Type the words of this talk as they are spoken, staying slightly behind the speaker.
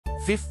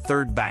Fifth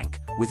Third Bank,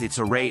 with its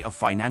array of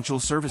financial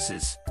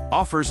services,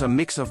 offers a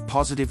mix of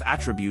positive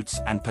attributes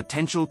and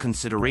potential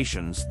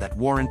considerations that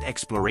warrant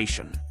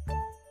exploration.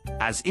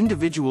 As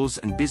individuals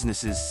and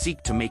businesses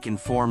seek to make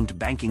informed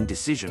banking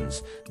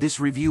decisions, this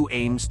review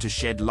aims to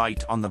shed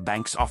light on the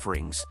bank's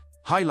offerings,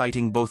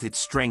 highlighting both its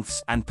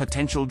strengths and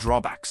potential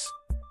drawbacks.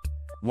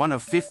 One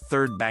of Fifth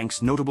Third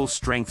Bank's notable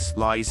strengths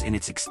lies in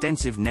its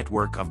extensive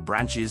network of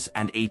branches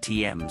and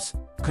ATMs,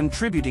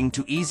 contributing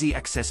to easy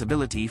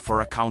accessibility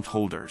for account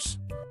holders.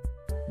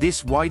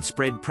 This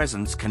widespread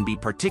presence can be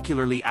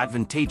particularly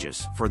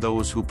advantageous for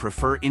those who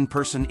prefer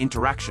in-person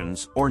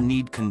interactions or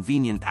need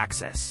convenient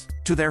access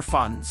to their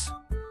funds.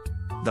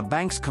 The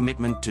bank's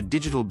commitment to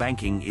digital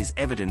banking is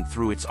evident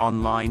through its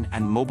online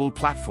and mobile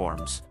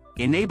platforms,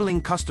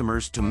 enabling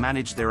customers to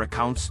manage their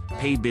accounts,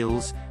 pay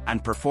bills,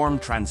 and perform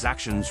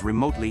transactions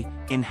remotely,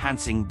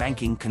 enhancing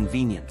banking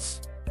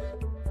convenience.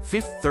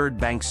 Fifth Third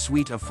Bank's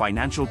suite of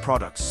financial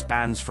products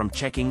spans from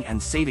checking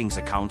and savings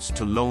accounts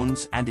to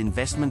loans and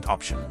investment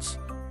options.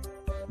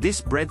 This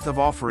breadth of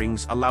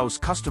offerings allows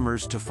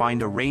customers to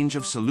find a range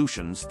of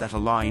solutions that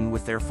align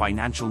with their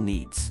financial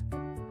needs.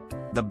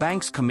 The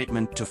bank's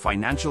commitment to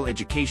financial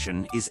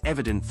education is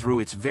evident through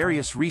its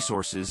various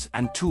resources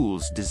and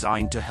tools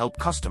designed to help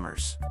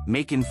customers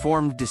make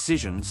informed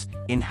decisions,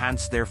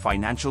 enhance their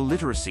financial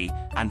literacy,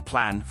 and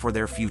plan for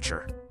their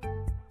future.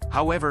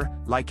 However,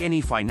 like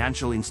any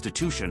financial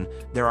institution,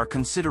 there are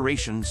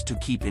considerations to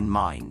keep in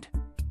mind.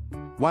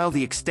 While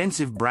the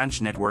extensive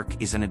branch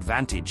network is an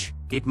advantage,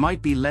 it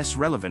might be less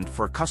relevant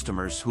for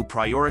customers who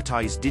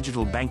prioritize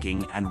digital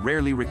banking and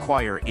rarely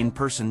require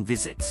in-person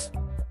visits.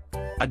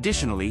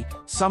 Additionally,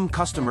 some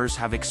customers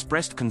have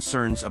expressed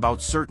concerns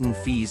about certain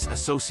fees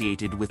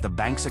associated with the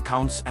bank's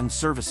accounts and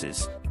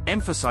services,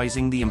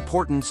 emphasizing the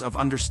importance of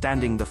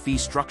understanding the fee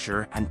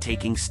structure and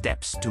taking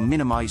steps to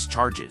minimize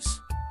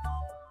charges.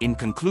 In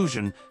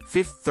conclusion,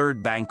 Fifth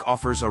Third Bank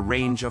offers a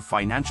range of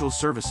financial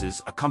services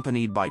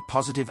accompanied by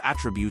positive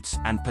attributes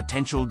and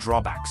potential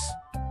drawbacks.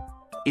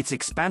 Its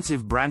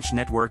expansive branch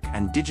network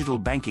and digital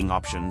banking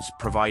options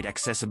provide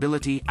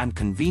accessibility and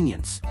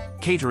convenience,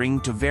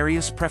 catering to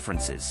various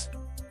preferences.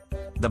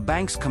 The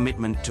bank's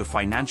commitment to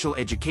financial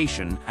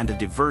education and a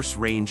diverse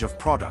range of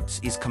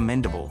products is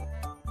commendable.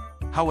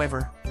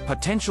 However,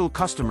 potential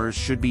customers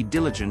should be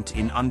diligent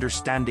in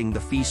understanding the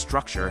fee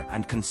structure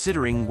and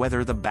considering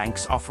whether the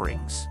bank's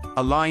offerings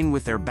align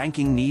with their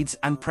banking needs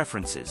and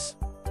preferences.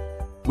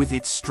 With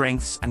its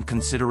strengths and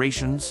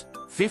considerations,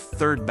 Fifth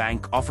Third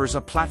Bank offers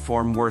a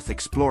platform worth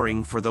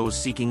exploring for those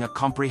seeking a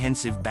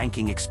comprehensive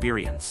banking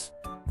experience.